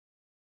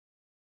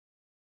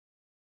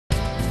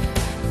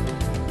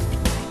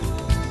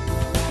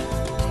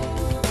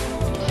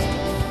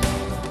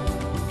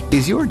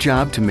Is your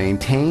job to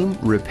maintain,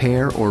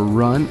 repair, or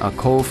run a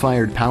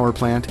coal-fired power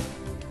plant?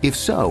 If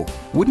so,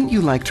 wouldn't you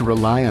like to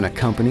rely on a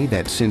company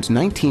that since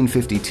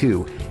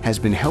 1952 has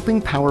been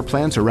helping power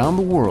plants around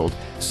the world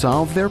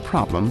solve their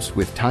problems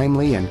with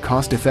timely and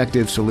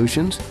cost-effective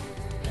solutions?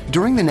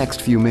 During the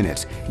next few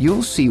minutes,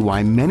 you'll see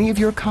why many of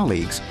your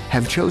colleagues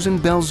have chosen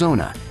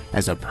Belzona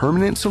as a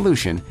permanent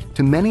solution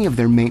to many of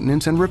their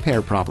maintenance and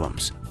repair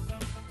problems.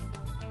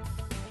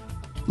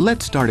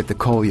 Let's start at the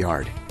coal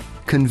yard.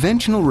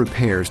 Conventional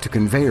repairs to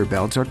conveyor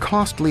belts are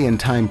costly and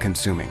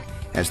time-consuming,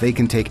 as they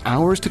can take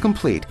hours to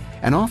complete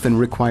and often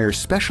require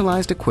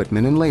specialized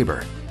equipment and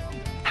labor.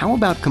 How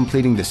about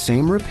completing the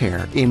same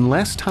repair in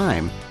less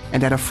time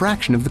and at a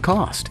fraction of the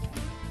cost?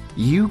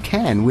 You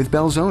can with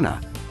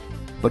Belzona.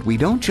 But we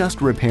don't just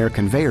repair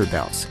conveyor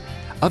belts.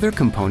 Other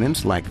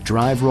components like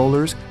drive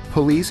rollers,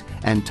 pulleys,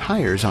 and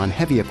tires on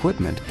heavy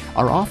equipment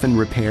are often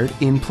repaired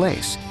in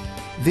place.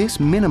 This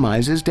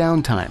minimizes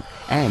downtime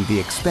and the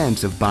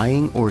expense of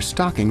buying or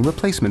stocking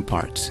replacement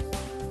parts.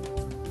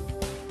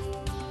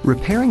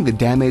 Repairing the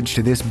damage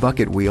to this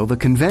bucket wheel the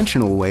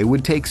conventional way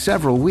would take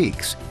several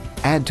weeks.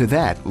 Add to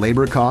that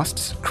labor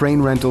costs,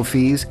 crane rental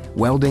fees,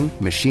 welding,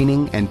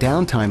 machining, and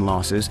downtime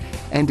losses,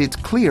 and it's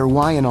clear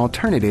why an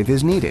alternative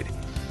is needed.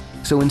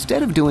 So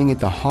instead of doing it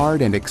the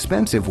hard and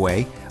expensive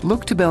way,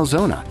 look to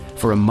Belzona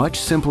for a much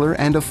simpler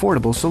and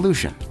affordable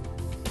solution.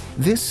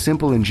 This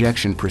simple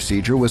injection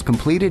procedure was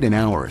completed in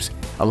hours,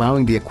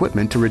 allowing the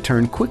equipment to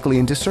return quickly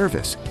into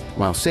service,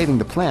 while saving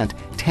the plant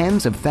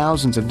tens of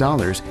thousands of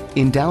dollars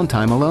in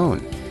downtime alone.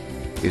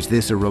 Is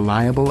this a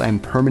reliable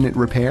and permanent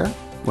repair?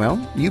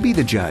 Well, you be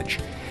the judge.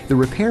 The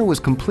repair was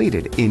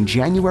completed in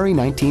January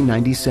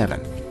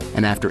 1997,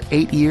 and after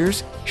 8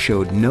 years,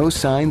 showed no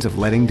signs of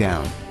letting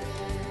down.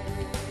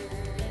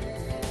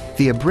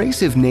 The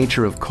abrasive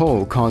nature of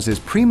coal causes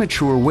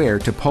premature wear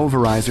to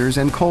pulverizers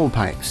and coal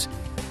pipes.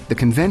 The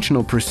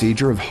conventional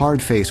procedure of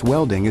hard-face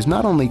welding is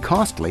not only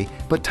costly,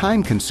 but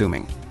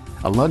time-consuming,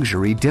 a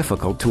luxury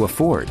difficult to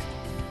afford.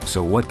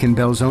 So what can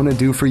Belzona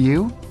do for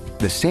you?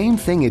 The same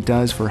thing it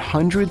does for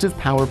hundreds of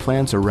power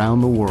plants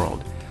around the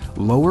world: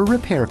 lower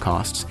repair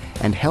costs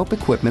and help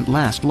equipment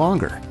last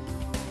longer.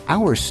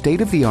 Our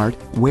state-of-the-art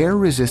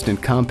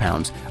wear-resistant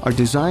compounds are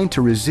designed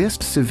to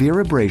resist severe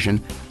abrasion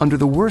under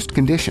the worst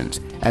conditions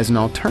as an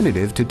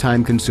alternative to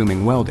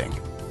time-consuming welding.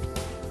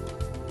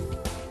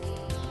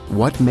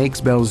 What makes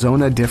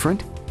Belzona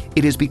different?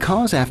 It is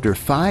because after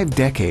 5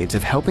 decades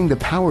of helping the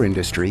power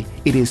industry,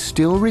 it is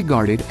still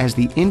regarded as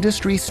the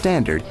industry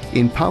standard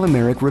in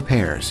polymeric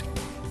repairs.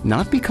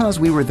 Not because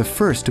we were the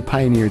first to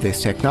pioneer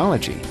this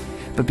technology,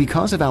 but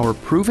because of our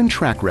proven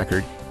track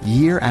record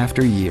year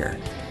after year.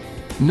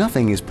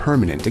 Nothing is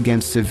permanent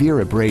against severe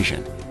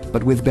abrasion,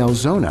 but with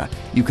Belzona,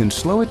 you can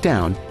slow it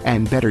down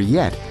and, better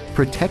yet,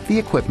 protect the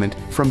equipment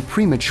from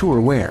premature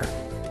wear.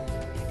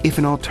 If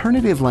an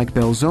alternative like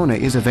Belzona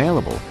is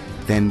available,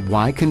 then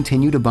why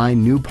continue to buy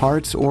new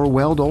parts or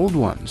weld old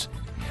ones?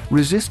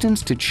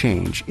 Resistance to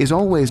change is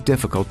always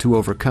difficult to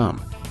overcome.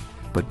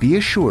 But be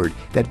assured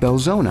that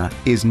Belzona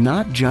is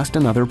not just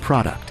another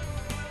product.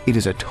 It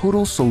is a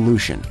total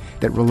solution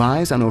that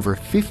relies on over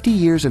 50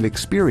 years of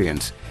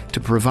experience to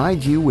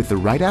provide you with the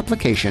right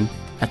application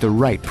at the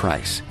right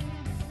price.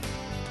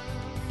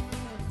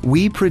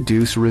 We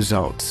produce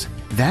results.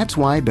 That's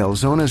why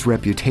Belzona's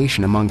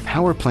reputation among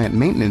power plant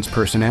maintenance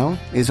personnel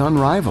is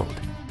unrivaled.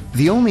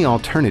 The only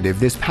alternative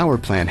this power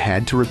plant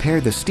had to repair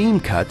the steam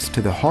cuts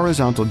to the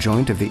horizontal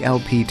joint of the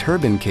LP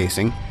turbine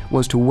casing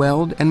was to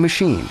weld and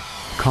machine,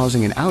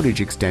 causing an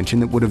outage extension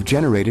that would have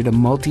generated a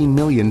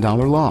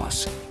multi-million-dollar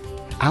loss.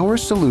 Our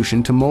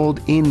solution to mold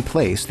in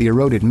place the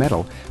eroded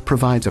metal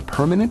provides a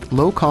permanent,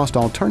 low-cost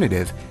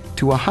alternative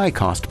to a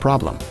high-cost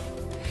problem.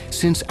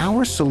 Since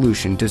our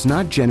solution does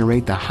not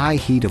generate the high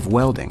heat of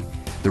welding,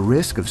 the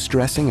risk of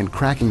stressing and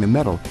cracking the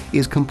metal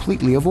is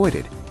completely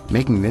avoided,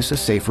 making this a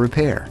safe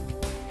repair.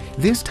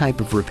 This type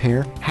of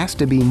repair has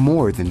to be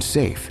more than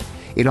safe.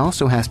 It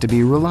also has to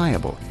be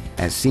reliable,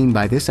 as seen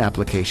by this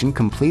application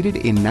completed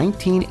in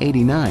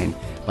 1989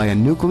 by a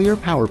nuclear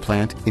power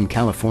plant in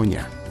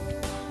California.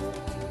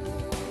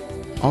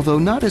 Although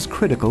not as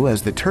critical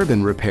as the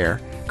turbine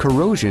repair,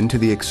 corrosion to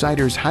the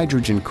exciter's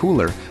hydrogen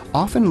cooler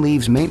often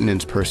leaves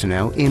maintenance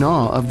personnel in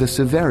awe of the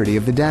severity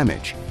of the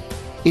damage.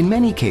 In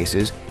many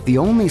cases, the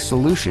only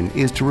solution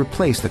is to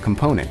replace the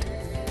component.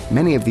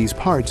 Many of these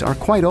parts are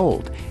quite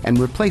old, and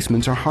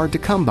replacements are hard to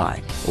come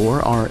by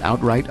or are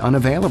outright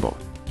unavailable.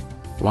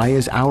 Why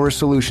is our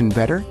solution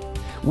better?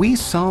 We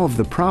solve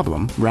the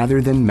problem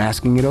rather than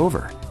masking it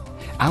over.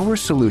 Our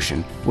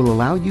solution will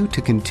allow you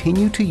to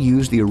continue to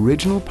use the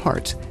original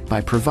parts by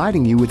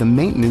providing you with a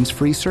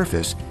maintenance-free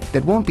surface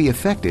that won't be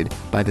affected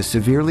by the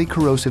severely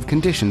corrosive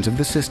conditions of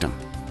the system.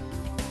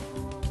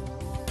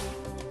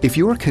 If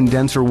your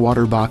condenser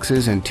water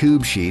boxes and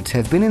tube sheets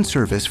have been in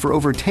service for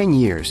over 10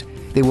 years,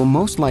 they will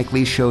most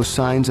likely show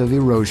signs of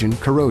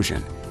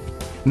corrosion.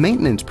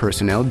 Maintenance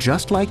personnel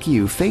just like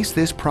you face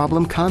this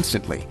problem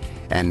constantly,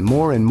 and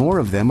more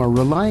of them are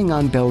relying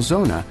on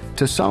Belzona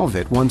to solve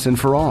it once and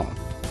for all.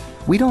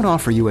 We don't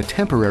offer you a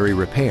temporary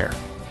repair.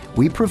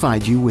 We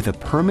provide you with a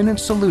permanent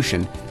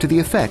solution to the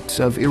effects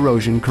of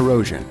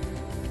erosion-corrosion.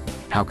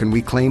 How can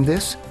we claim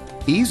this?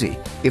 Easy.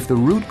 If the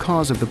root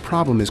cause of the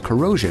problem is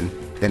corrosion,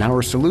 then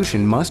our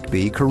solution must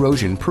be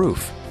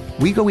corrosion-proof.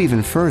 We go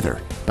even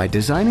further by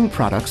designing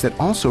products that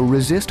also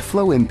resist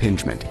flow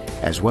impingement,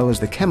 as well as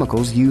the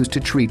chemicals used to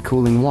treat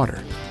cooling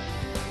water.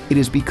 It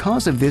is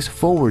because of this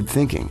forward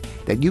thinking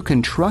that you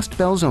can trust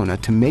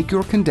Belzona to make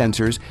your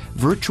condensers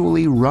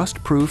virtually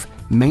rust-proof,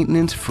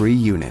 maintenance-free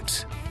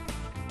units.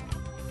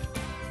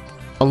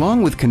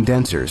 Along with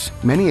condensers,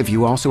 many of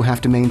you also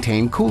have to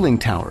maintain cooling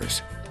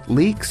towers.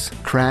 Leaks,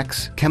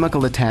 cracks,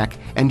 chemical attack,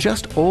 and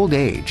just old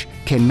age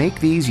can make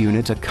these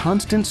units a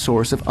constant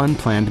source of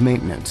unplanned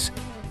maintenance.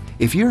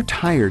 If you're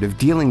tired of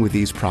dealing with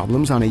these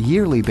problems on a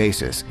yearly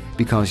basis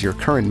because your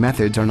current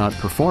methods are not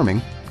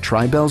performing,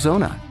 try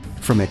Belzona.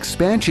 From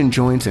expansion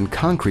joints and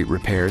concrete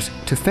repairs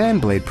to fan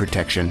blade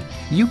protection,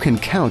 you can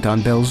count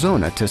on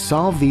Belzona to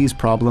solve these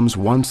problems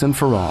once and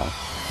for all.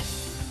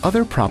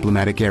 Other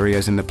problematic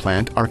areas in the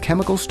plant are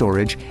chemical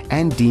storage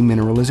and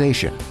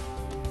demineralization.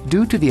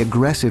 Due to the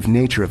aggressive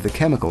nature of the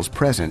chemicals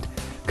present,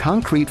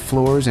 concrete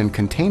floors and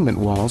containment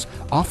walls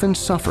often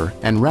suffer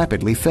and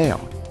rapidly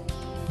fail.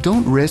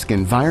 Don't risk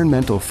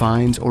environmental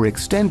fines or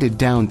extended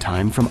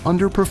downtime from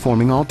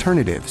underperforming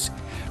alternatives.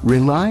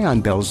 Rely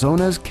on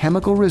Belzona's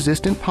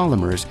chemical-resistant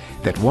polymers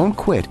that won't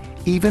quit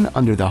even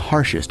under the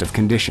harshest of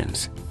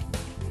conditions.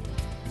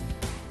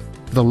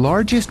 The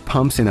largest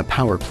pumps in a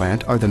power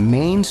plant are the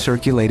main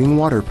circulating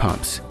water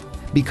pumps.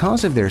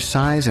 Because of their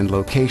size and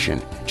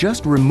location,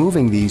 just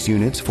removing these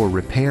units for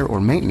repair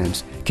or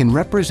maintenance can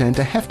represent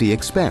a hefty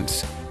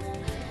expense.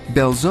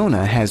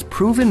 Belzona has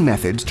proven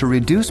methods to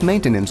reduce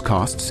maintenance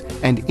costs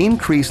and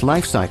increase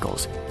life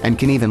cycles, and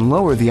can even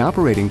lower the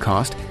operating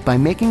cost by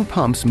making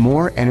pumps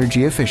more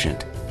energy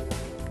efficient.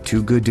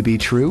 Too good to be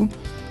true?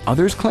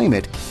 Others claim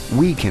it,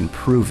 we can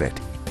prove it.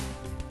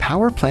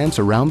 Power plants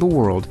around the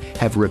world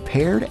have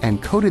repaired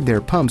and coated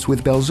their pumps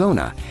with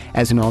Belzona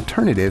as an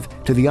alternative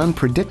to the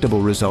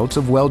unpredictable results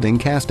of welding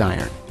cast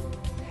iron.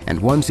 And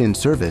once in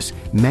service,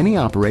 many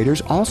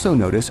operators also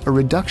notice a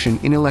reduction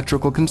in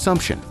electrical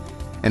consumption,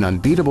 an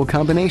unbeatable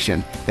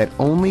combination that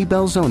only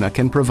Belzona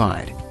can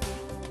provide.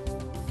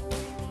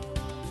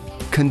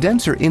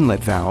 Condenser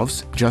inlet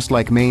valves, just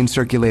like main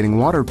circulating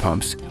water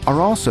pumps, are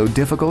also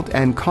difficult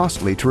and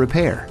costly to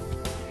repair.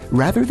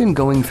 Rather than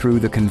going through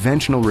the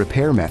conventional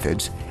repair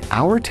methods,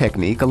 our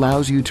technique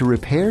allows you to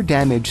repair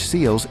damaged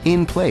seals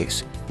in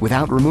place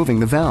without removing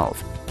the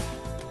valve.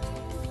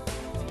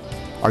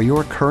 Are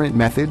your current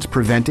methods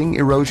preventing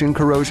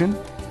erosion-corrosion?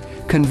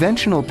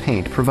 Conventional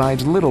paint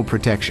provides little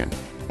protection,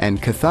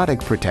 and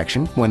cathodic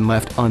protection, when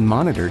left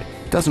unmonitored,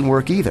 doesn't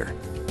work either.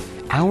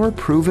 Our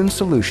proven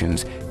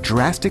solutions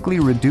drastically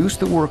reduce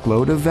the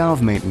workload of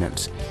valve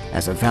maintenance,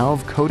 as a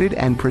valve coated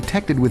and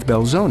protected with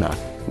Belzona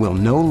will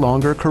no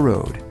longer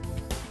corrode.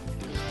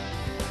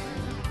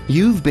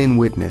 You've been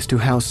witness to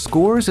how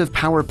scores of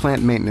power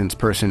plant maintenance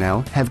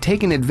personnel have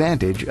taken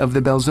advantage of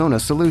the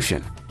Belzona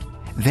solution.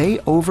 They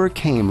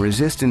overcame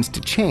resistance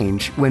to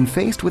change when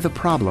faced with a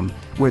problem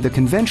where the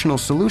conventional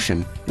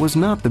solution was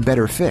not the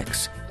better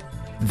fix.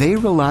 They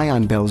rely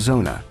on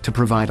Belzona to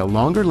provide a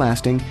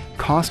longer-lasting,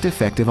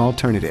 cost-effective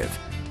alternative.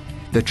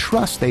 The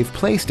trust they've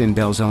placed in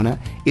Belzona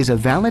is a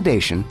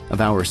validation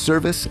of our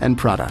service and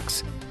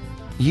products.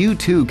 You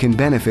too can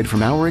benefit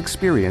from our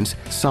experience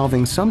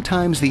solving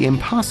sometimes the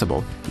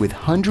impossible with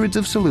hundreds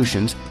of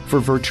solutions for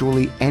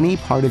virtually any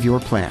part of your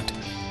plant.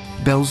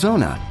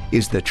 Belzona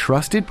is the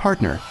trusted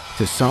partner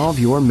to solve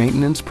your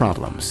maintenance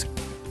problems.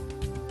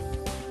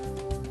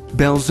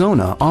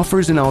 Belzona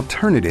offers an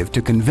alternative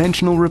to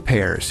conventional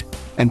repairs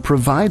and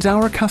provides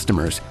our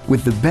customers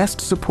with the best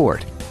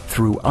support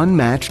through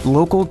unmatched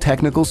local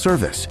technical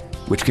service,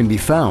 which can be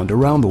found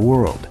around the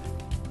world.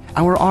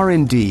 Our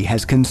R&D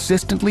has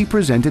consistently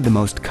presented the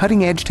most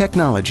cutting-edge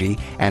technology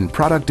and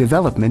product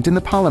development in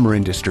the polymer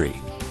industry.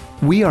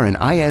 We are an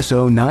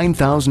ISO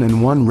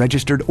 9001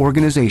 registered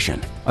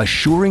organization,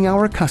 assuring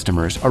our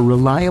customers a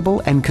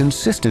reliable and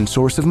consistent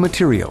source of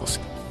materials.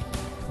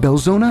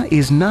 Belzona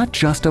is not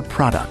just a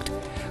product,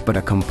 but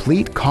a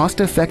complete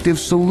cost-effective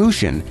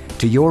solution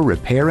to your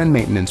repair and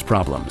maintenance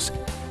problems.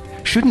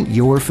 Shouldn't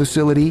your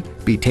facility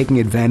be taking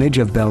advantage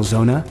of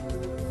Belzona?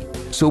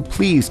 So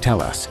please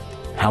tell us,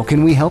 how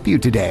can we help you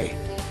today?